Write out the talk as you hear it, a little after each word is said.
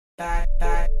I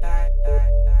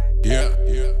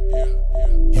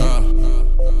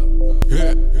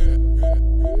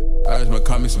just might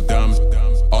call me some diamonds.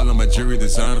 All of my jewelry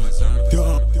designer. I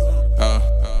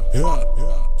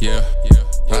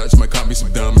just might call me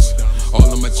some diamonds.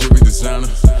 All of my jewelry designer.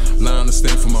 Line to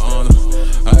stand for my honor.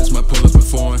 I just might pull up and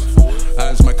foreign. I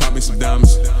just might call me some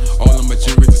diamonds. All of my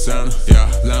jewelry designer.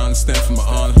 Line to stand for my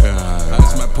honor. I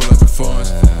just might pull up and foreign.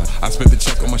 I spent the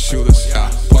check on my shooters.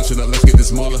 Punch it up, let's get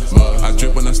this moolah. I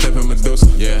drip when I step in Medusa.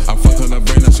 I fucked on her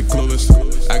brain, now she clueless.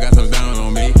 I got some down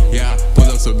on me. Pull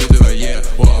up so bitches like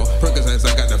whoa. Percocets,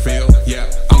 I got the feel.